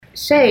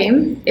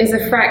Shame is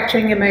a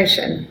fracturing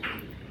emotion.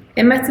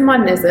 In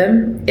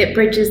metamodernism, it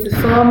bridges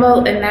the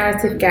formal and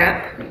narrative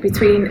gap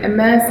between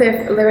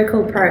immersive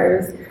lyrical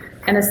prose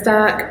and a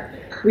stark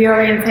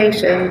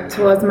reorientation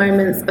towards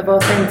moments of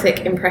authentic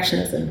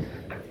impressionism.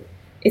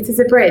 It is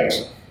a bridge,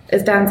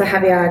 as Dan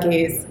Zahavi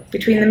argues,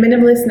 between the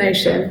minimalist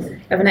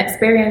notion of an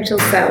experiential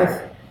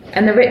self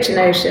and the richer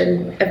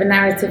notion of a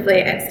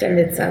narratively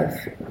extended self.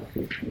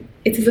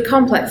 It is a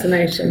complex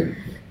emotion,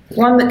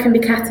 one that can be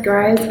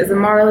categorized as a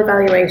moral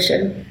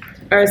evaluation,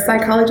 or as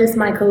psychologist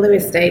Michael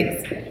Lewis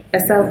states, a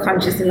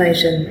self-conscious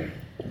emotion.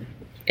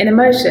 An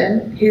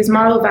emotion whose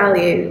moral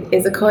value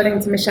is, according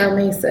to Michelle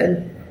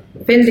Mason,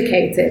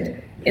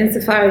 vindicated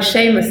insofar as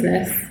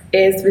shamelessness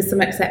is, with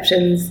some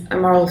exceptions, a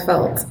moral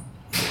fault.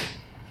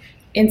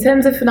 In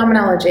terms of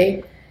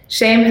phenomenology,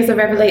 shame has a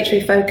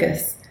revelatory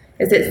focus,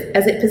 as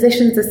it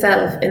positions the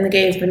self in the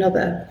gaze of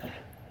another,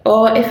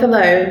 or, if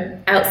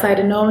alone, outside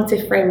a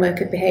normative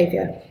framework of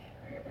behaviour.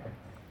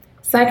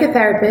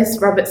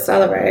 Psychotherapist Robert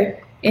Stolorow,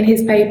 in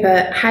his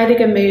paper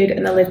Heidegger Mood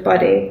and the Lived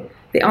Body,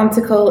 The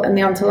Ontical and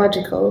the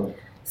Ontological,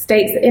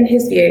 states that in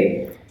his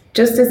view,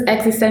 just as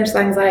existential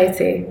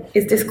anxiety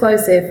is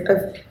disclosive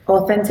of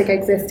authentic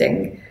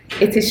existing,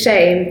 it is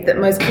shame that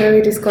most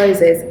clearly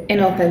discloses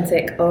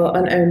inauthentic or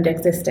unowned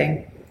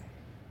existing.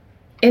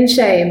 In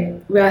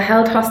shame, we are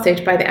held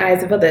hostage by the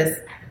eyes of others.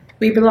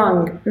 We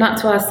belong not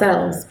to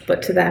ourselves,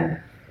 but to them.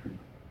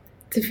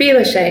 To feel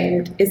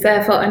ashamed is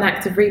therefore an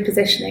act of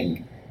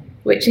repositioning,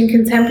 which in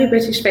contemporary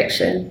British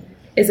fiction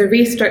is a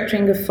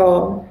restructuring of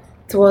form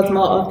towards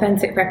more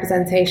authentic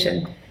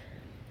representation.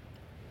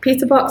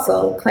 Peter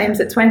Boxall claims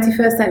that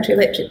 21st century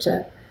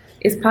literature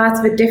is part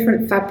of a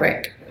different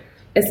fabric,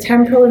 as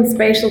temporal and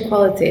spatial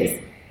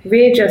qualities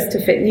readjust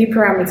to fit new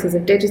parameters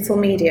of digital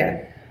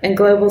media and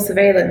global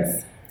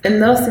surveillance,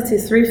 and thus it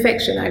is through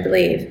fiction, I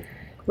believe,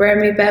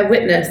 wherein we bear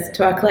witness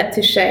to our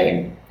collective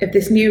shame of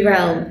this new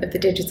realm of the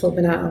digital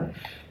banal.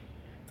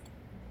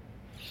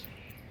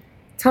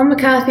 Tom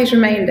McCarthy's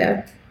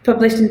Remainder,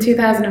 published in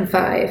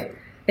 2005,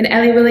 and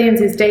Ellie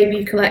Williams'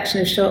 debut collection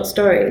of short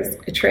stories,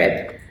 A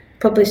Trib,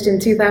 published in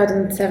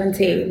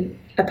 2017,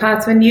 are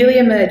part of a newly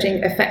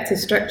emerging effective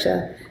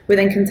structure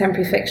within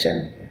contemporary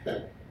fiction.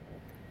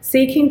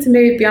 Seeking to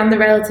move beyond the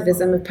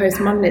relativism of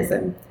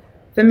postmodernism,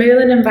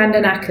 Vermeulen and van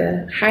den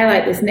Akker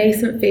highlight this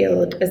nascent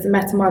field as the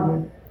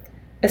metamodern,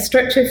 a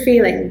structure of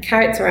feeling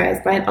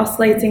characterized by an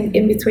oscillating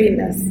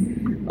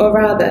in-betweenness, or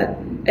rather,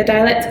 a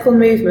dialectical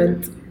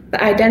movement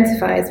that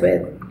identifies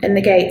with and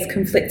negates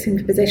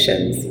conflicting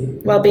positions,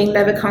 while being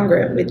never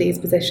congruent with these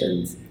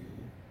positions.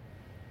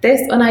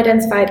 This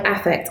unidentified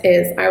affect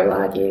is, I will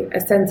argue,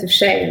 a sense of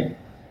shame.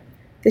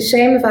 The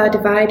shame of our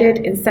divided,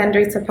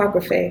 incendiary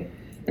topography,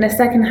 and a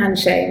second-hand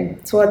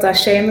shame towards our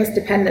shameless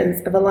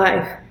dependence of a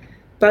life,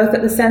 both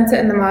at the centre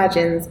and the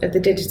margins of the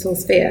digital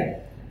sphere.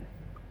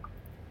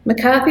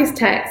 McCarthy's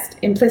text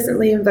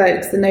implicitly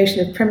invokes the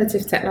notion of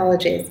primitive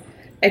technologies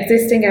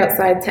existing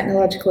outside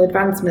technological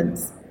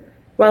advancements,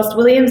 whilst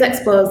Williams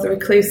explores the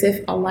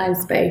reclusive online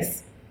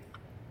space.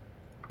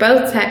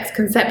 Both texts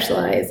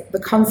conceptualize the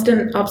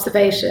constant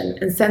observation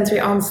and sensory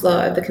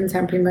onslaught of the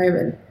contemporary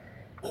moment,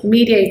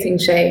 mediating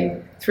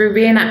shame through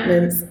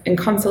reenactments and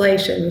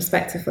consolation,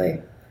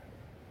 respectively.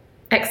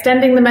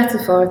 Extending the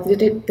metaphor of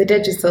the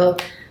digital,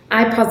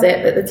 I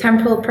posit that the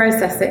temporal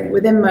processing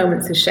within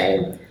moments of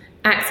shame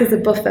acts as a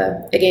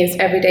buffer against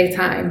everyday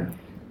time,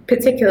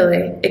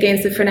 particularly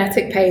against the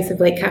frenetic pace of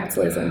late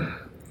capitalism.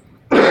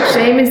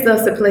 Shame is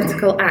thus a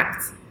political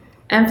act,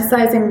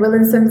 emphasising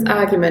Williamson's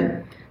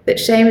argument that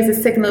shame is a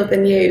signal of the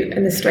new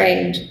and the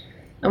strange,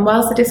 and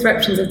whilst the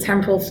disruptions of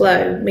temporal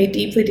flow may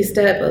deeply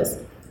disturb us,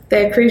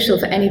 they are crucial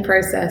for any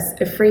process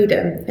of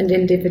freedom and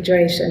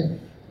individuation.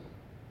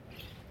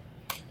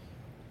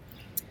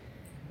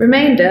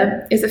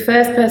 Remainder is a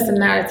first-person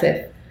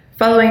narrative,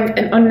 following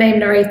an unnamed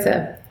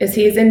narrator as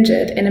he is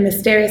injured in a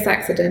mysterious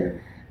accident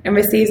and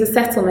receives a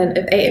settlement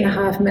of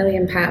 £8.5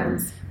 million.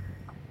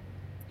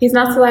 He's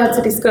not allowed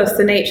to discuss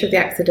the nature of the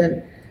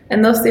accident,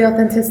 and thus the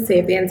authenticity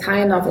of the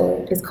entire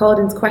novel is called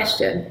into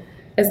question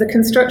as the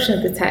construction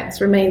of the text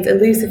remains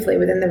elusively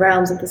within the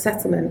realms of the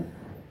settlement.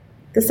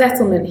 The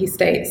settlement, he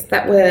states,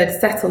 that word,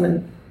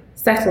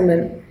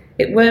 settlement,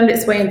 it wormed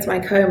its way into my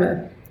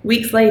coma.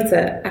 Weeks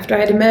later, after I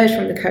had emerged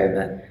from the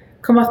coma,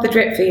 come off the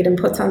drip feed and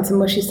put onto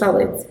mushy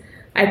solids,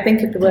 I'd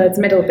think of the word's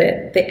middle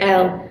bit, the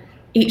L,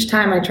 each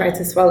time I tried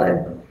to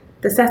swallow.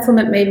 The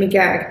settlement made me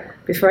gag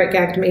before it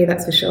gagged me,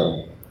 that's for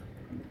sure.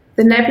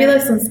 The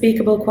nebulous,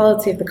 unspeakable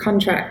quality of the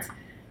contract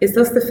is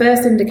thus the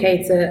first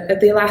indicator of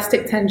the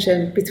elastic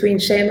tension between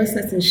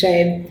shamelessness and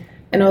shame,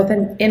 and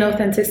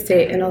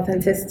inauthenticity and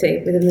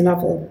authenticity within the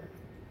novel.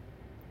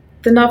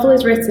 The novel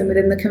is written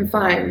within the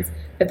confines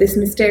of this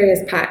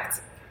mysterious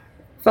pact,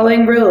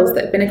 following rules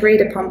that have been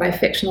agreed upon by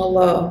fictional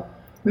law,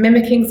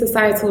 mimicking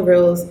societal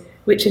rules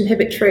which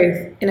inhibit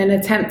truth in an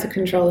attempt to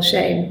control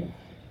shame.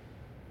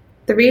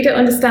 The reader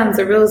understands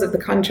the rules of the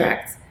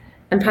contract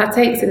and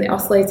partakes in the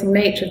oscillating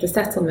nature of the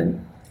settlement,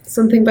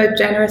 something both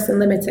generous and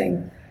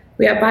limiting.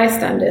 We are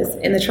bystanders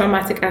in the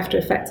traumatic after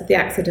effect of the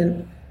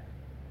accident.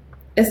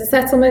 As the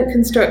settlement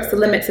constructs the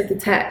limits of the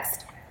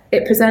text,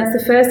 it presents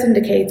the first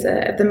indicator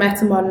of the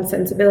meta-modern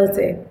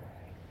sensibility,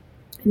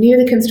 a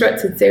newly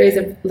constructed series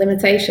of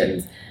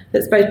limitations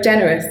that's both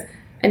generous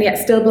and yet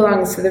still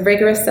belongs to the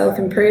rigorous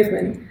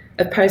self-improvement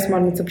of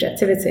postmodern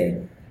subjectivity.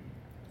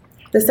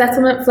 The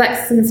settlement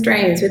flexes and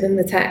strains within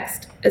the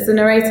text as the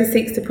narrator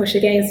seeks to push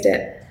against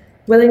it,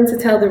 willing to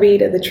tell the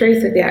reader the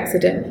truth of the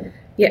accident,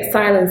 yet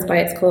silenced by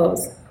its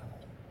cause.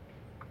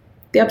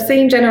 The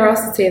obscene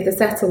generosity of the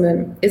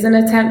settlement is an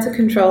attempt to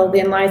control the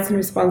enlightened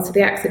response to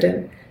the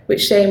accident,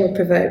 which shame would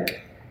provoke.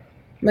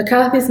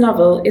 McCarthy's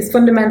novel is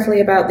fundamentally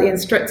about the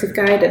instructive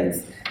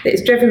guidance that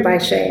is driven by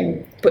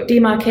shame, but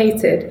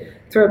demarcated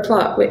through a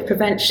plot which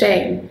prevents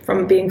shame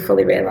from being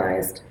fully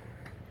realised.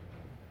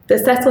 The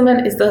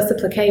settlement is thus a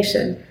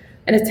placation,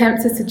 an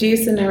attempt to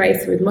seduce the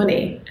narrator with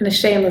money, and a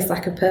shameless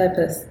lack of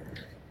purpose.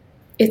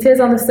 It is,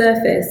 on the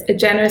surface, a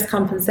generous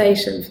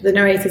compensation for the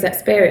narrator's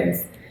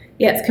experience,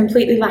 yet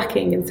completely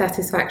lacking in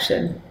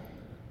satisfaction.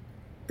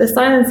 The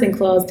silencing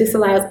clause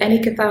disallows any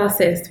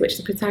catharsis which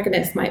the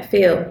protagonist might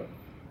feel.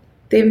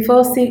 The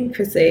enforced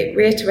secrecy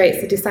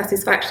reiterates the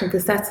dissatisfaction of the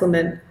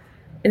settlement,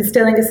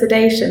 instilling a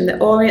sedation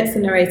that orients the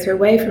narrator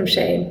away from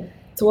shame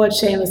towards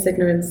shameless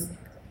ignorance.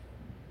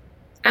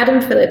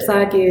 Adam Phillips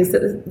argues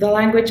that the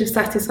language of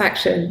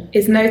satisfaction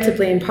is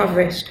notably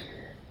impoverished,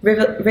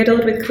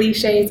 riddled with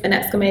cliches and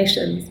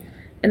exclamations,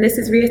 and this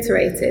is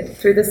reiterated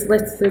through the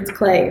solicitor's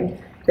claim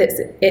that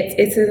it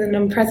is an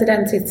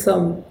unprecedented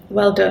sum.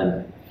 Well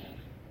done.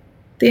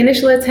 The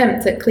initial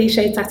attempt at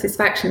cliched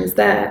satisfaction is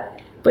there,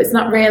 but it's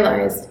not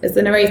realised as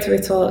the narrator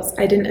retorts,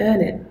 "I didn't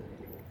earn it."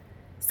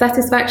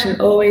 Satisfaction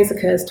always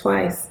occurs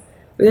twice,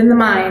 within the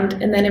mind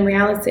and then in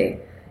reality.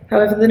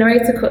 However, the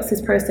narrator cuts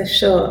his process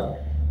short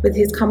with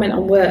his comment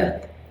on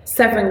worth,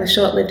 severing the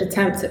short-lived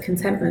attempts at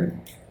contentment.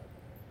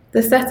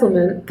 The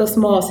settlement thus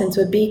morphs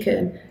into a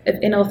beacon of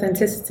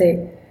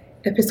inauthenticity,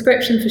 a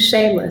prescription for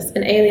shameless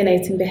and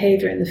alienating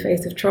behaviour in the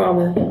face of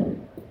trauma.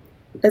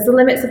 As the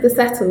limits of the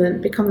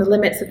settlement become the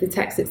limits of the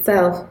text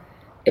itself,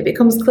 it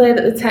becomes clear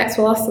that the text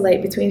will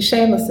oscillate between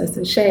shamelessness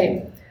and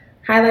shame,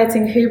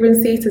 highlighting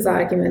Hubern-Sita's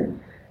argument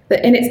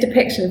that in its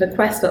depiction of a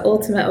quest for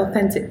ultimate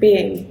authentic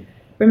being,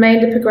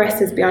 Remainder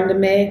progresses beyond a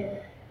mere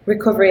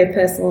recovery of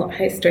personal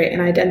history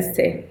and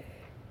identity.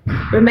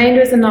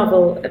 Remainder is a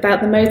novel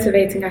about the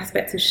motivating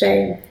aspect of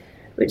shame,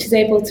 which is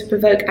able to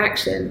provoke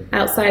action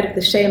outside of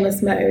the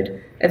shameless mode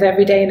of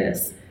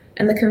everydayness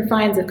and the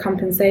confines of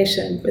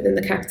compensation within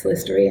the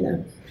capitalist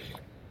arena.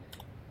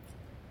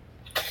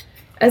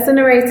 As the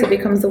narrator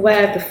becomes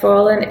aware of the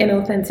fallen,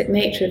 inauthentic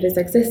nature of his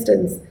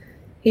existence,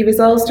 he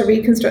resolves to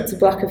reconstruct a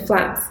block of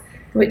flats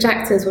in which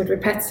actors would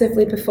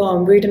repetitively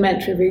perform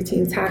rudimentary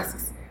routine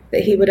tasks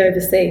that he would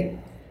oversee.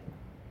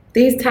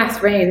 These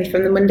tasks range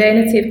from the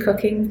mundanity of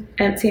cooking,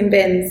 emptying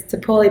bins, to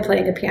poorly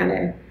playing a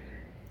piano.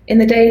 In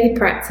the day he'd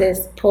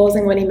practice,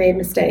 pausing when he made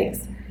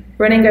mistakes,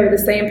 running over the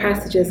same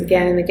passages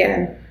again and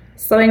again,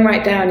 slowing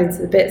right down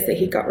into the bits that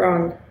he got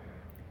wrong.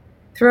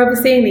 Through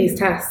overseeing these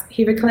tasks,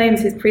 he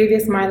reclaims his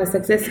previous mindless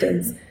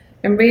existence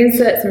and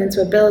reinserts him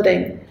into a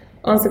building,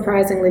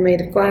 unsurprisingly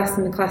made of glass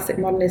in the classic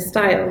modernist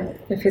style,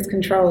 of his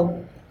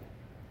control.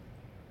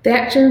 The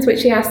actions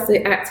which he asks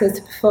the actors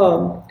to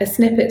perform are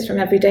snippets from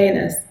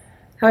everydayness.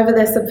 However,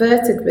 they're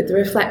subverted with the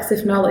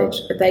reflexive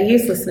knowledge of their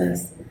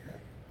uselessness.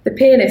 The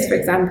pianist, for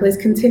example, is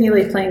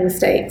continually playing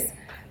mistakes,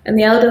 and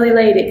the elderly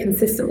lady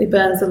consistently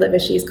burns the liver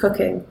she's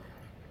cooking.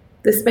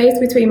 The space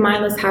between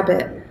mindless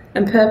habit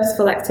and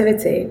purposeful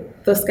activity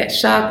thus gets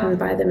sharpened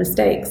by the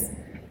mistakes.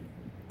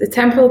 The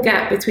temporal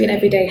gap between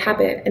everyday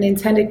habit and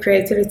intended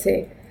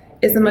creativity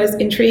is the most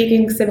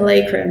intriguing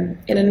simulacrum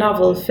in a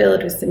novel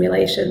filled with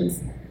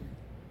simulations.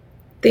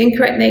 The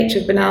incorrect nature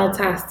of banal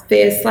tasks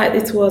veers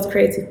slightly towards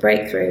creative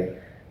breakthrough,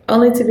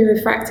 only to be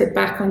refracted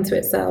back onto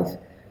itself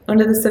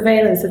under the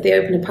surveillance of the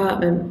open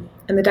apartment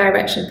and the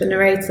direction of the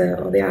narrator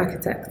or the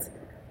architect.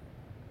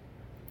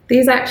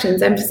 These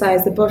actions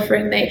emphasize the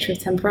buffering nature of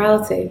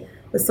temporality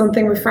as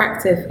something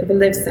refractive of a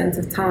lived sense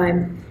of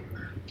time.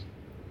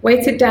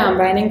 Weighted down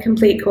by an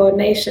incomplete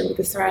coordination with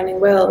the surrounding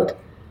world,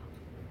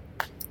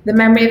 the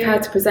memory of how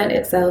to present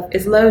itself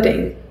is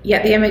loading,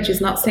 yet the image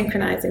is not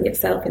synchronizing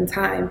itself in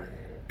time,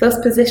 thus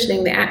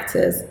positioning the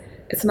actors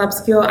at an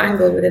obscure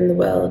angle within the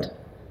world.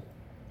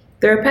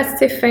 The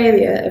repetitive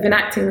failure of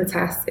enacting the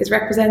task is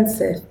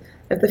representative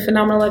of the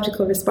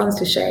phenomenological response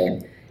to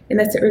shame in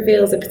that it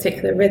reveals a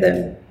particular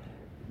rhythm.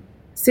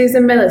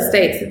 Susan Miller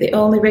states that the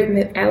only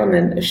rhythmic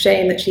element of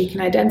shame that she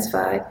can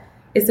identify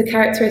is the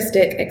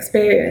characteristic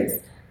experience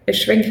of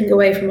shrinking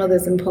away from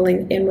others and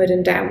pulling inward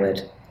and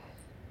downward.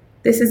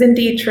 This is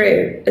indeed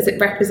true, as it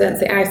represents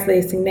the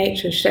isolating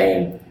nature of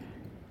shame.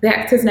 The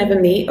actors never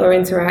meet or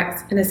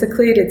interact and are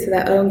secluded to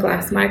their own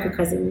glass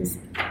microcosms.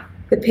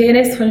 The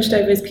pianist hunched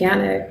over his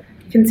piano,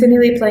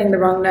 continually playing the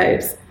wrong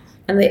notes,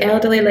 and the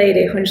elderly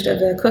lady hunched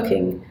over her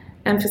cooking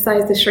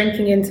emphasized the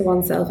shrinking into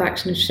oneself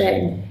action of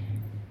shame.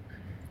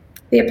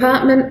 The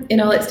apartment, in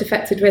all its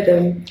defected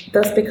rhythm,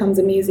 thus becomes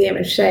a museum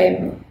of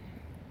shame.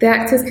 The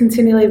actors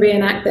continually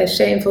reenact their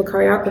shameful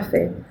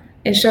choreography,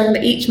 ensuring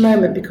that each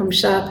moment becomes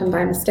sharpened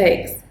by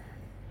mistakes.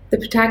 The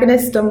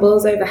protagonist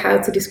stumbles over how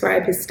to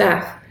describe his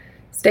staff,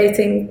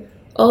 stating,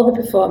 "All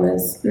the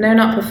performers, no,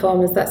 not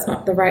performers, that's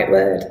not the right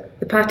word.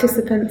 The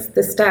participants,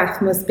 the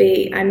staff must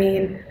be,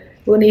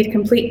 will need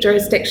complete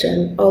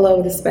jurisdiction all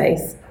over the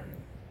space."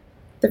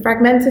 The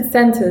fragmented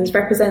sentence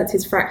represents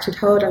his fractured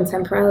hold on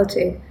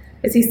temporality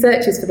as he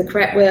searches for the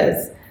correct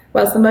words,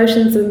 whilst the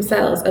motions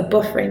themselves are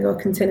buffering or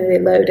continually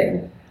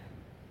loading.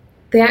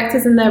 The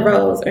actors and their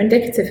roles are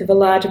indicative of a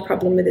larger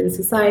problem within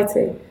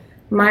society,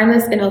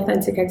 mindless,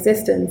 inauthentic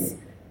existence,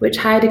 which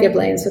Heidegger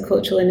blames for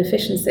cultural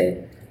inefficiency.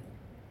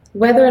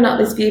 Whether or not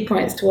this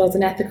viewpoints towards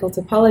an ethical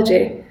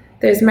topology,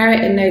 there is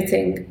merit in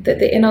noting that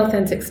the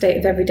inauthentic state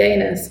of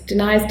everydayness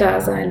denies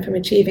Dasein from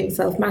achieving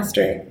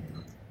self-mastery.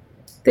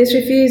 This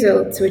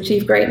refusal to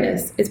achieve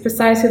greatness is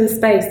precisely the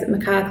space that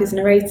McCarthy's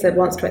narrator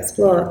wants to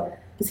explore,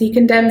 as he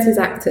condemns his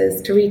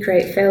actors to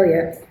recreate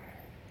failure.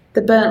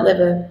 The burnt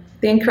liver,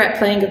 the incorrect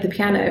playing of the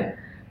piano,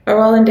 are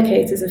all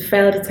indicators of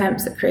failed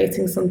attempts at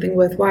creating something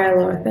worthwhile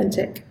or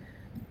authentic.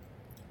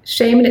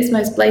 Shame in its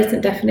most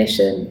blatant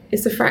definition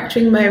is the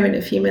fracturing moment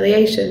of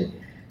humiliation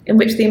in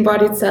which the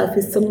embodied self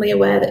is suddenly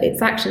aware that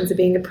its actions are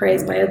being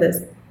appraised by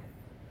others.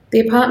 The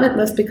apartment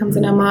thus becomes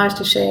an homage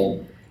to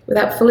shame,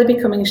 without fully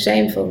becoming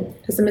shameful,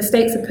 as the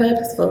mistakes are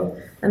purposeful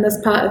and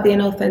thus part of the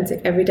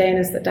inauthentic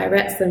everydayness that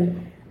directs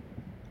them.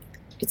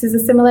 It is a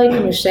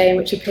simulacrum of shame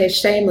which appears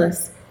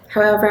shameless.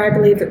 However, I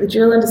believe that the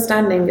dual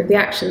understanding of the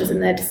actions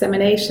and their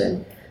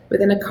dissemination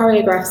within a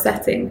choreographed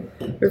setting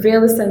reveal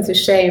the sense of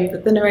shame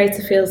that the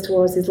narrator feels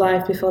towards his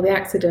life before the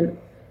accident.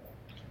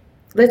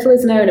 Little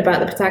is known about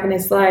the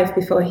protagonist's life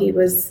before he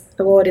was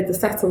awarded the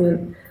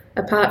settlement,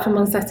 apart from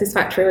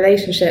unsatisfactory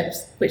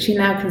relationships, which he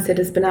now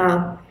considers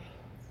banal.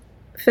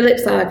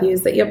 Phillips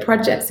argues that your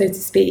project, so to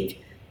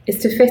speak, is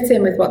to fit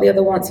in with what the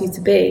other wants you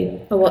to be,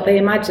 or what they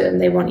imagine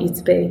they want you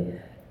to be,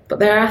 but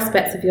there are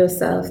aspects of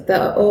yourself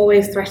that are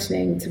always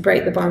threatening to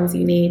break the bonds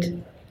you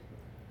need.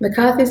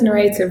 McCarthy's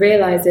narrator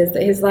realises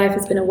that his life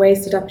has been a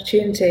wasted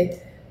opportunity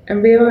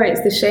and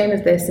reorients the shame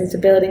of this into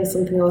building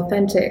something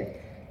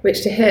authentic,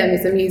 which to him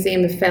is a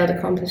museum of failed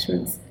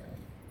accomplishments.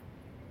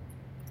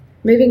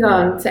 Moving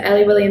on to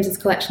Ellie Williams'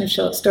 collection of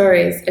short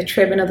stories, A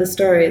Trib and Other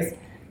Stories,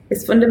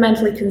 is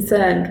fundamentally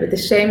concerned with the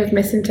shame of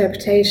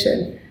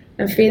misinterpretation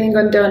and feeling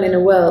undone in a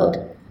world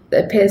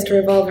that appears to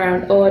revolve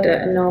around order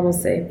and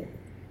normalcy.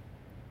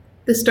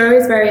 The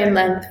stories vary in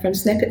length from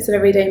snippets of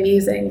everyday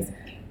musings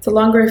to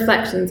longer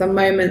reflections on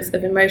moments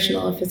of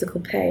emotional or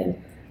physical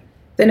pain.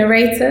 The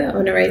narrator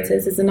or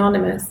narrators is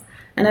anonymous,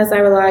 and as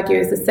I will argue,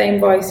 is the same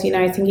voice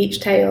uniting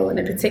each tale in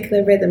a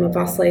particular rhythm of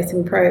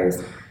oscillating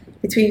prose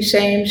between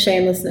shame,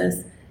 shamelessness,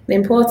 and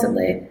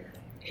importantly,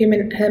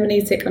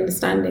 hermeneutic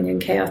understanding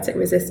and chaotic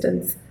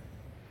resistance.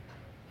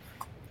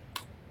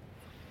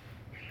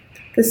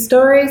 The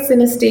story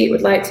Synesthete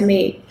would like to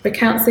meet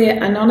recounts the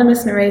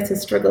anonymous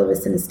narrator's struggle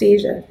with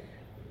synesthesia.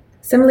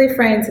 Similarly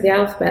framed to the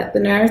alphabet, the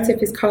narrative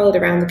is coiled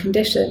around the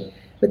condition,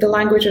 with the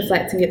language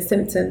reflecting its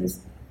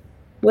symptoms.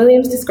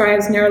 Williams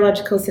describes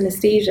neurological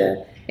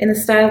synesthesia in the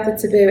style of the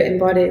taboo it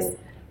embodies.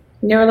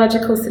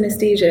 Neurological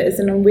synesthesia is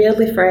an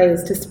unwieldy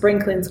phrase to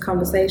sprinkle into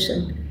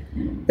conversation.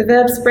 The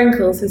verb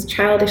sprinkles has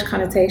childish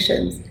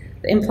connotations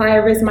that imply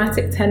a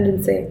rhizmatic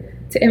tendency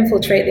to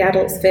infiltrate the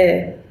adult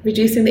sphere,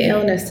 reducing the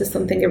illness to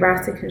something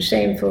erratic and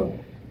shameful.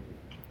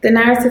 The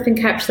narrative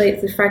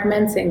encapsulates the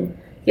fragmenting,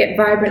 yet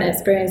vibrant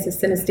experience of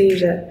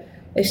synesthesia,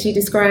 as she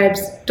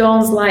describes,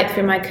 "Dawn's light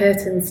through my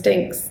curtain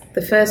stinks.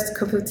 The first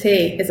cup of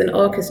tea is an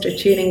orchestra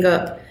tuning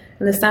up,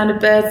 and the sound of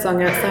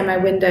birdsong outside my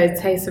window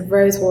tastes of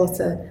rose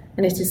water,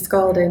 and it is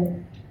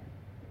scalding."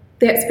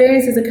 The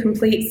experience is a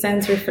complete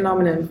sensory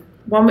phenomenon,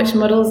 one which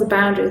muddles the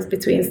boundaries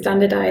between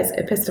standardized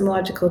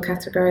epistemological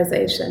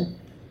categorization.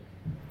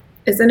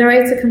 As the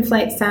narrator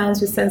conflates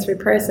sounds with sensory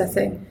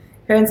processing,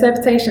 her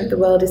interpretation of the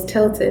world is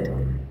tilted,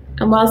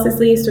 and whilst this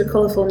leads to a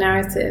colourful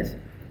narrative,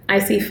 I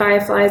see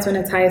fireflies when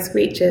a tyre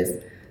screeches,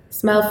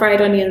 smell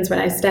fried onions when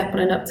I step on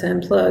an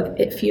upturned plug,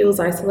 it fuels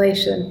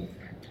isolation.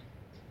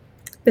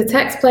 The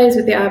text plays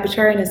with the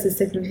arbitrariness of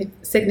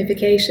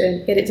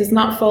signification, yet it does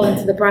not fall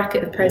into the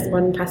bracket of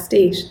postmodern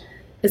pastiche,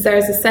 as there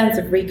is a sense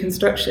of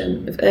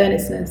reconstruction, of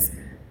earnestness.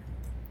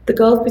 The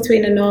gulf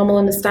between a normal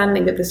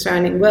understanding of the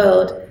surrounding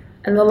world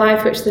and the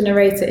life which the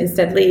narrator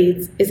instead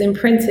leads is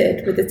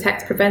imprinted with the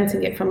text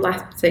preventing it from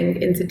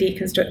lapsing into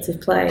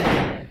deconstructive play.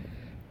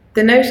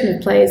 The notion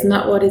of play is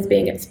not what is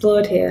being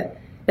explored here,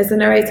 as the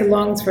narrator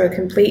longs for a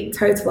complete,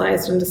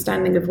 totalized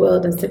understanding of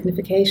world and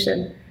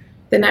signification.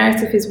 The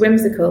narrative is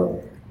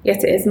whimsical,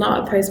 yet it is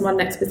not a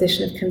postmodern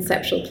exposition of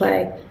conceptual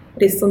play,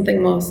 it is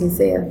something more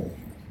sincere.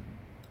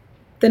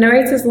 The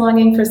narrator's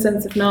longing for a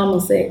sense of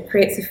normalcy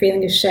creates a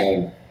feeling of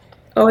shame.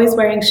 Always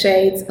wearing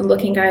shades and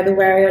looking either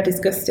wary or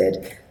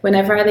disgusted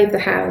whenever I leave the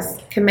house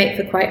can make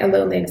for quite a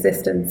lonely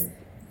existence.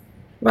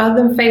 Rather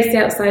than face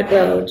the outside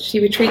world, she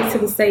retreats to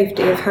the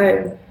safety of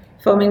home,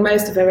 forming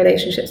most of her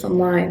relationships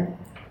online.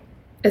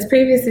 As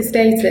previously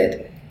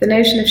stated, the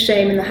notion of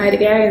shame in the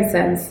Heideggerian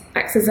sense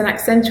acts as an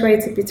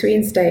accentuated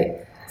between state,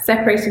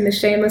 separating the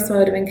shameless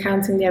mode of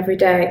encountering the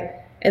everyday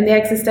and the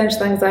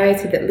existential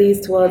anxiety that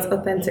leads towards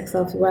authentic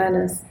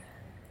self-awareness.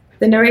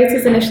 The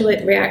narrator's initial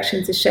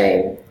reaction to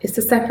shame is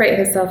to separate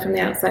herself from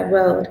the outside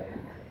world.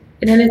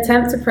 In an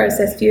attempt to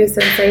process fewer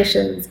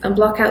sensations and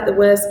block out the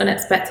worst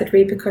unexpected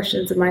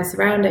repercussions of my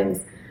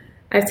surroundings,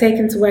 I've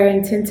taken to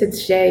wearing tinted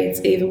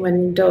shades even when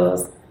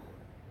indoors.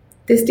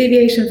 This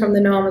deviation from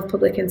the norm of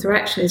public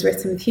interaction is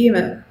written with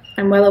humour.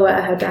 I'm well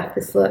aware how daft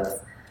this looks.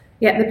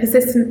 Yet the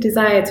persistent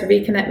desire to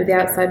reconnect with the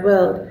outside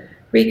world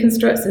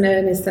reconstructs an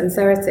earnest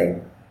sincerity.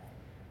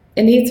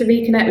 A need to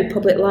reconnect with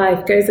public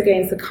life goes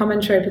against the common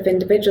trope of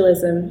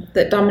individualism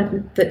that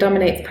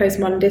dominates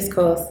postmodern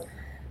discourse,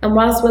 and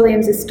whilst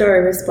Williams' story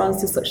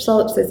responds to such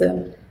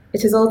solipsism,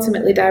 it is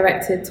ultimately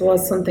directed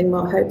towards something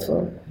more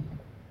hopeful.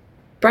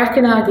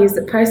 Bracken argues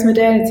that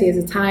postmodernity is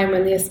a time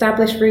when the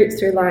established routes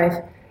through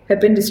life have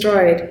been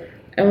destroyed,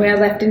 and we are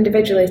left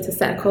individually to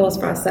set a course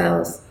for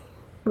ourselves.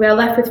 We are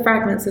left with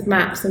fragments of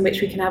maps in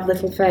which we can have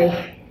little faith.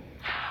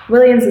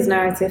 Williams's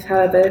narrative,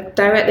 however,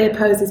 directly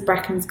opposes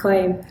Bracken's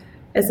claim,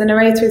 as the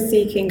narrator is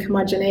seeking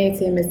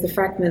homogeneity amidst the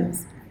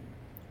fragments.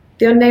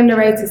 The unnamed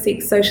narrator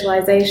seeks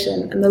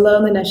socialization, and the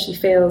loneliness she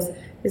feels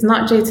is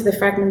not due to the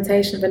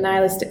fragmentation of a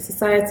nihilistic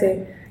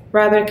society,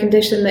 rather a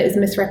condition that is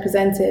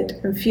misrepresented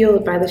and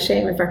fueled by the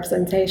shame of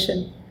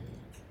representation.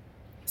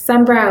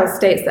 Sam Browse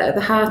states that at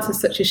the heart of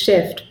such a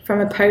shift from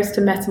a post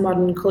to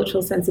metamodern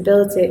cultural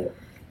sensibility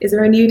is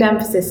a renewed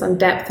emphasis on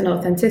depth and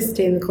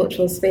authenticity in the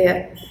cultural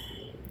sphere,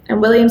 and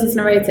Williams'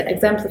 narrator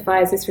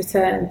exemplifies this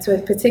return to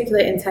a particular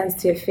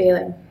intensity of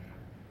feeling.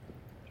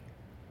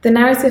 The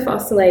narrative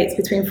oscillates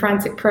between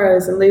frantic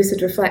prose and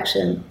lucid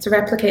reflection to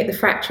replicate the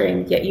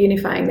fracturing yet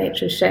unifying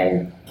nature of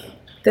shame.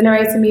 The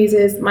narrator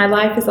muses, "My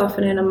life is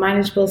often an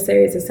unmanageable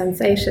series of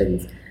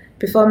sensations,"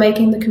 before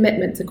making the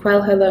commitment to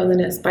quell her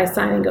loneliness by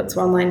signing up to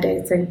online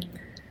dating.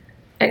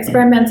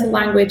 Experimental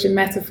language and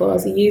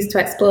metaphors are used to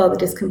explore the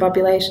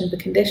discombobulation of the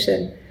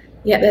condition,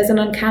 yet there's an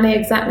uncanny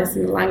exactness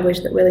in the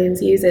language that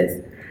Williams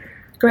uses.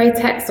 Grey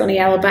text on a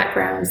yellow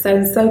background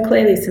sounds so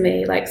clearly to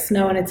me like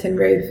snow on a tin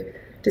roof,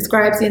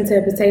 describes the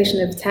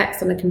interpretation of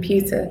text on a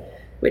computer,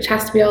 which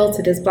has to be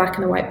altered as black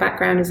and white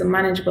background is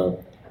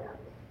unmanageable.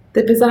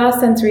 The bizarre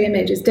sensory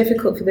image is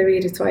difficult for the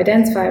reader to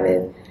identify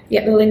with,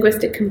 yet the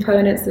linguistic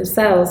components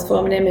themselves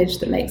form an image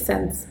that makes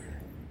sense.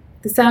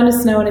 The sound of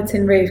snow on a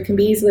tin roof can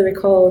be easily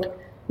recalled.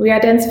 We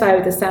identify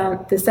with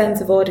the sense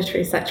of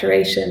auditory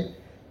saturation.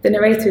 The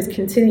narrator is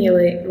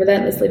continually,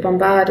 relentlessly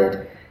bombarded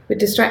with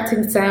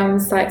distracting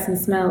sounds, sights, and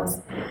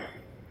smells.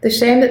 The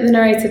shame that the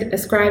narrator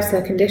ascribes to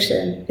her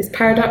condition is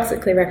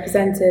paradoxically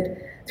represented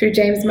through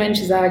James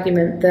Mensch's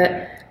argument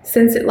that,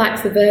 since it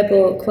lacks the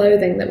verbal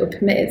clothing that would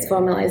permit its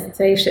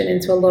formalization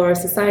into a law of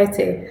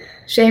society,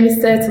 shame is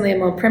certainly a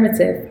more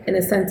primitive, in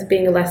the sense of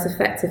being a less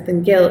effective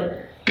than guilt,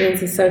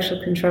 means of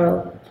social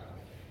control.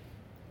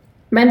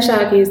 Mensch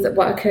argues that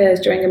what occurs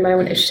during a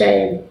moment of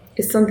shame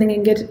is something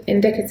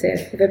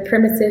indicative of a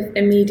primitive,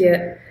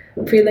 immediate,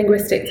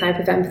 pre-linguistic type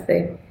of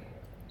empathy.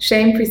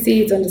 Shame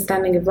precedes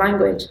understanding of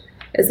language,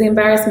 as the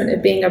embarrassment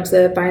of being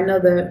observed by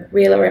another,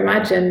 real or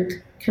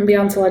imagined, can be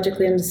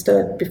ontologically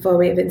understood before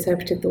we have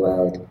interpreted the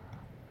world.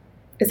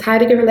 As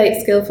Heidegger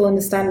relates skillful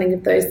understanding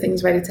of those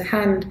things ready to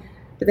hand,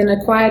 with an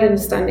acquired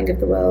understanding of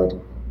the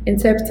world,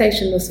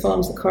 interpretation thus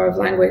forms the core of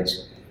language.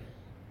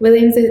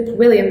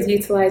 Williams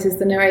utilises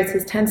the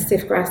narrator's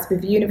tentative grasp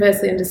of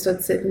universally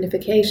understood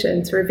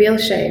signification to reveal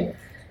shame,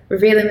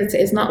 revealing that it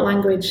is not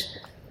language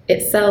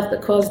itself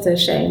that causes her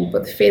shame,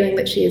 but the feeling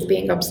that she is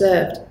being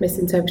observed,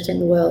 misinterpreting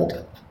the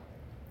world.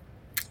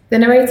 The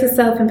narrator's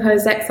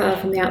self-imposed exile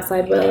from the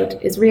outside world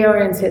is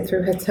reoriented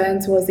through her turn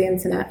towards the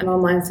internet and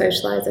online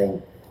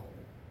socialising.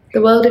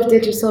 The world of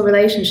digital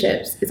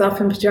relationships is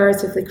often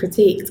pejoratively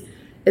critiqued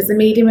as the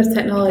medium of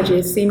technology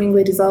is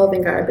seemingly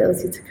dissolving our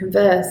ability to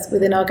converse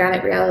within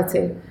organic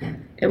reality,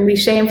 and we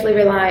shamefully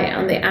rely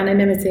on the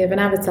anonymity of an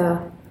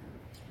avatar.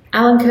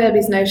 Alan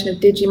Kirby's notion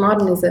of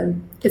digimodernism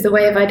is a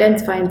way of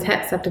identifying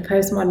texts after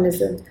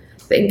postmodernism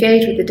that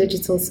engage with the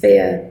digital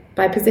sphere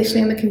by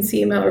positioning the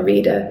consumer or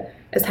reader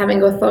as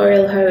having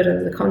authorial hold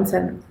over the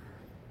content.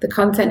 The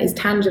content is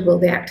tangible,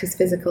 the act is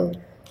physical.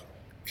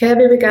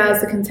 Kirby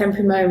regards the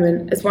contemporary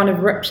moment as one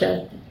of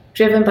rupture,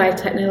 driven by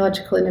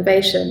technological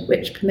innovation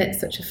which permits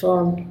such a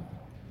form.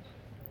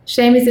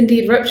 Shame is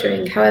indeed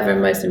rupturing, however,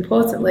 and most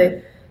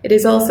importantly, it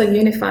is also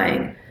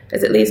unifying,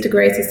 as it leads to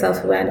greater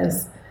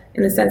self-awareness.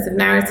 In the sense of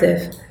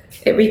narrative,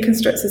 it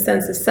reconstructs a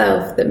sense of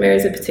self that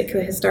mirrors a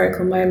particular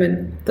historical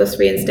moment, thus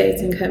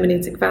reinstating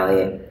hermeneutic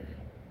value.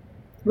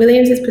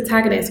 Williams's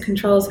protagonist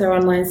controls her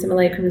online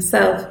simulacrum of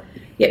self,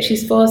 yet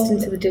she's forced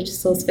into the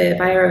digital sphere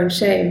by her own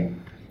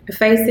shame,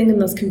 effacing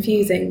and thus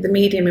confusing the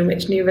medium in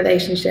which new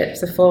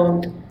relationships are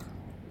formed.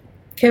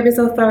 Kirby's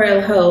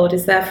authorial hold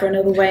is therefore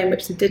another way in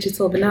which the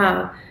digital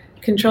banal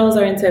controls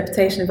our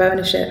interpretation of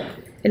ownership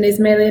and is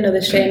merely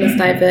another shameless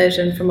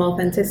diversion from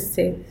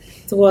authenticity,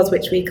 towards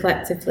which we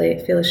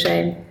collectively feel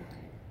ashamed.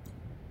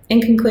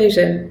 In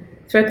conclusion,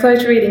 through a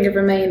close reading of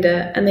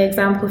Remainder and the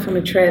example from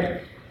a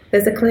trib,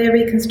 there's a clear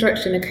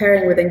reconstruction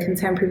occurring within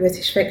contemporary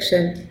British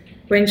fiction,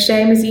 wherein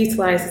shame is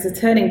utilised as a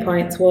turning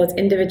point towards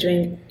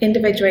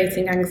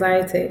individuating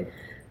anxiety.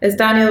 As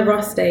Daniel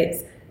Ross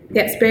states,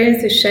 the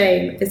experience of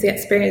shame is the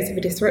experience of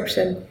a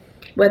disruption,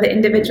 whether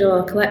individual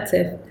or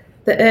collective,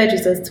 that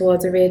urges us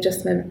towards a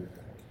readjustment.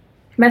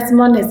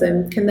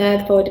 Metamodernism can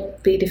therefore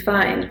be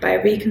defined by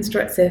a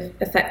reconstructive,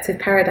 affective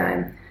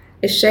paradigm.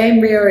 As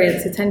shame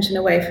reorients attention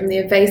away from the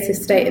evasive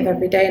state of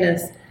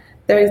everydayness,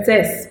 there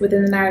exists,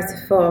 within the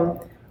narrative form,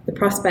 the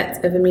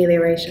prospect of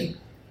amelioration.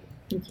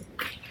 Thank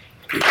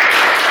you.